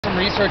some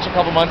research a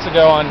couple months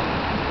ago on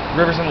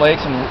rivers and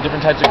lakes and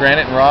different types of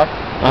granite and rock.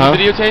 Are you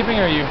videotaping,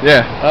 or are you?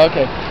 Yeah.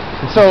 Okay.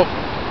 So,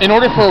 in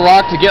order for a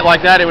rock to get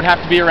like that, it would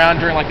have to be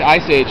around during like the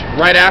Ice Age,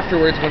 right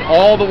afterwards when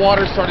all the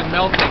water started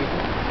melting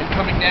and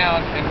coming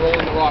down and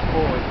rolling the rock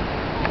forward.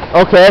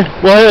 Okay.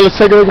 Well, here, let's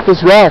take a look at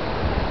this rock.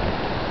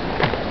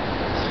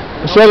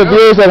 Show the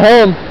viewers at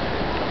home.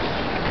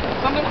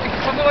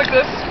 Something like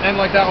this, and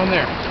like that one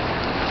there.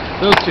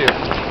 Those two.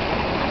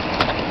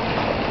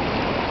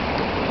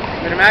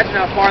 I mean, imagine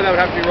how far that would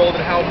have to be rolled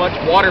and how much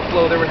water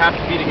flow there would have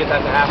to be to get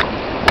that to happen,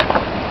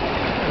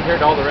 compared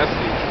to all the rest of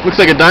these. Looks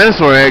like a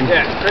dinosaur egg.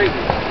 Yeah, it's crazy.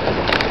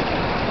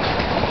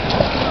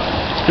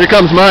 Here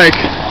comes Mike.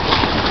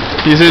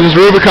 He's in his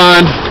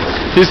Rubicon.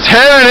 He's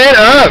tearing it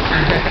up.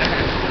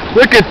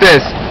 Look at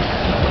this.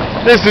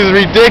 This is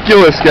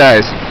ridiculous,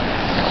 guys.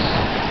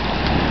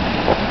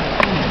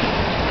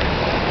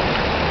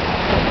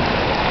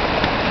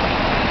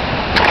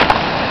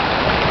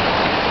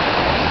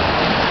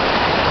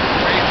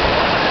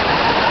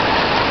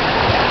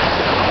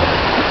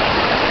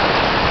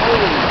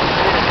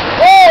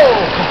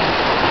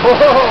 Whoa!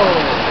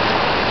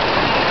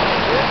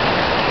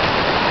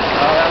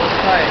 Oh, that was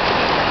tight.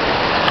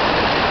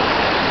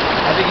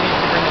 I think he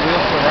needs to bring the wheels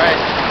to the right.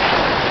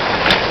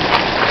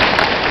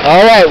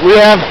 All right, we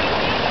have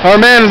our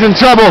man is in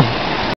trouble.